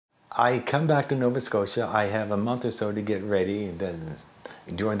I come back to Nova Scotia. I have a month or so to get ready. And then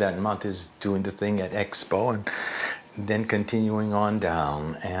during that month is doing the thing at Expo and then continuing on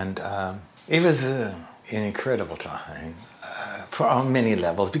down. And it was an incredible time on many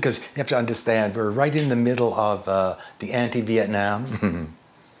levels, because you have to understand we're right in the middle of the anti-Vietnam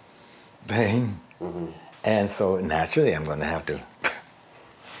thing. Mm-hmm. And so naturally I'm going to have to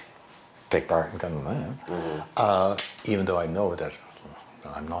take part in kind of that, even though I know that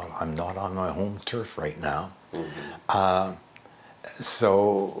I'm not on my home turf right now. Mm-hmm.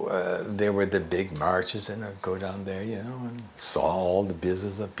 So there were the big marches, and I'd go down there, you know, and saw all the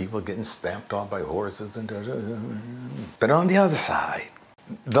business of people getting stamped on by horses and But on the other side,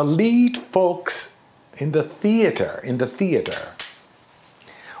 the lead folks in the theater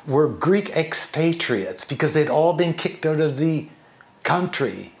were Greek expatriates, because they'd all been kicked out of the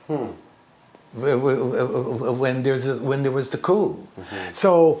country when there was the coup. Mm-hmm.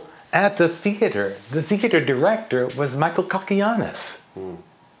 So at the theater director was Michael Kakianis.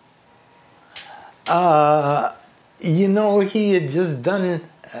 You know, he had just done,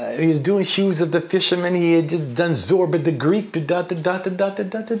 he was doing Shoes of the Fisherman, he had just done Zorba the Greek,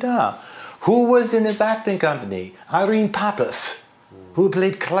 Who was in his acting company? Irene Pappas, who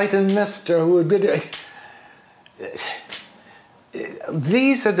played Clytemnestra, who had been...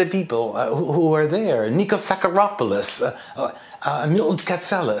 These are the people who are there. Nikos Sakaropoulos, Milton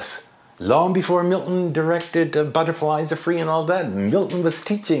Katselis. Long before Milton directed Butterflies Are Free and all that, Milton was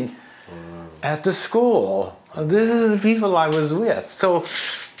teaching at the school. This is the people I was with. So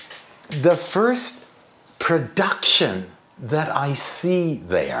the first production that I see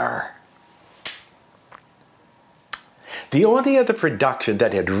there, the only other production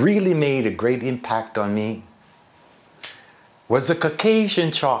that had really made a great impact on me was the Caucasian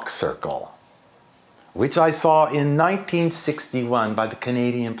Chalk Circle, which I saw in 1961 by the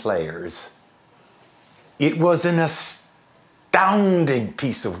Canadian Players. It was an astounding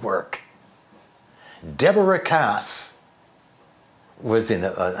piece of work. Deborah Kass was in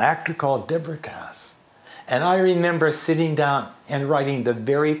it, an actor called Deborah Kass. And I remember sitting down and writing the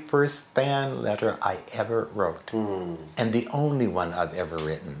very first fan letter I ever wrote. Mm-hmm. And the only one I've ever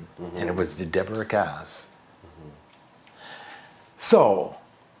written. Mm-hmm. And it was to Deborah Kass. Mm-hmm. So,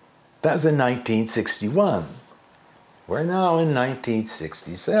 that was in 1961. We're now in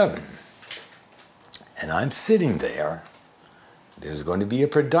 1967. And I'm sitting there. There's going to be a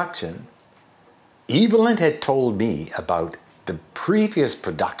production. Evelyn had told me about the previous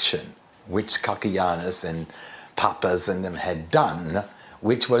production, which Kakianis and Pappas and them had done,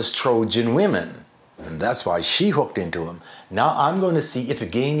 which was Trojan Women. And that's why she hooked into him. Now I'm going to see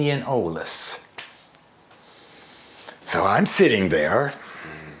Iphigenia and Olus. So I'm sitting there.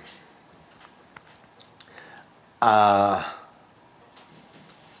 I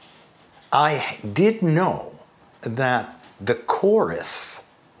did know that the chorus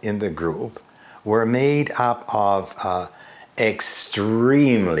in the group were made up of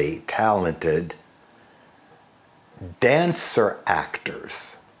extremely talented dancer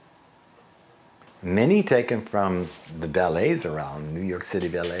actors. Many taken from the ballets around, New York City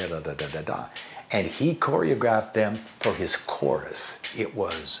Ballet, and he choreographed them for his chorus. It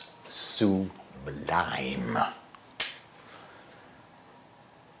was sublime.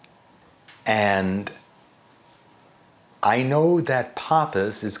 And I know that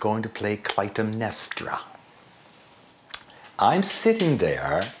Pappas is going to play Clytemnestra. I'm sitting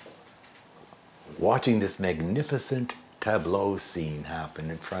there watching this magnificent tableau scene happen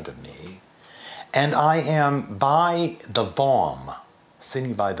in front of me, and I am by the Vom,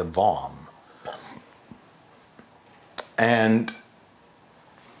 sitting by the Vom, and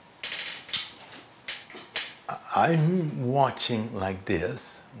I'm watching like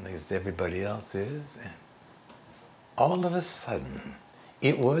this, as everybody else is, and all of a sudden,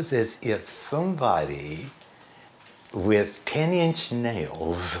 it was as if somebody with 10-inch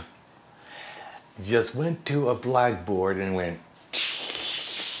nails just went to a blackboard and went,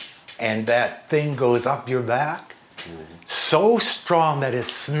 and that thing goes up your back, so strong that it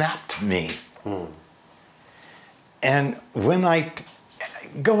snapped me. And when I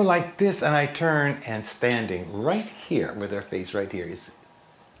go like this and I turn, and standing right here, with her face right here, is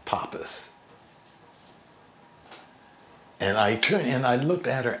Pappas. And I turned and I looked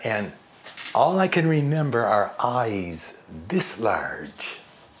at her, and all I can remember are eyes this large,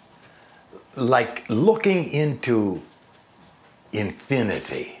 like looking into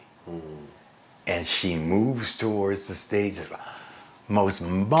infinity. And she moves towards the stage. It's the most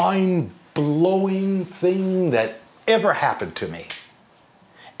mind-blowing thing that ever happened to me.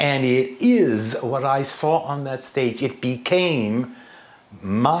 And it is what I saw on that stage. It became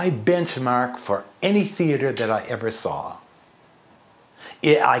my benchmark for any theater that I ever saw.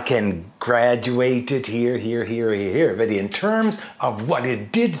 I can graduate it here, here, here, here, but in terms of what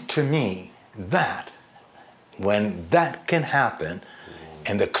it did to me, when that can happen,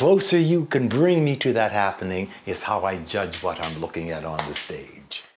 and the closer you can bring me to that happening is how I judge what I'm looking at on the stage.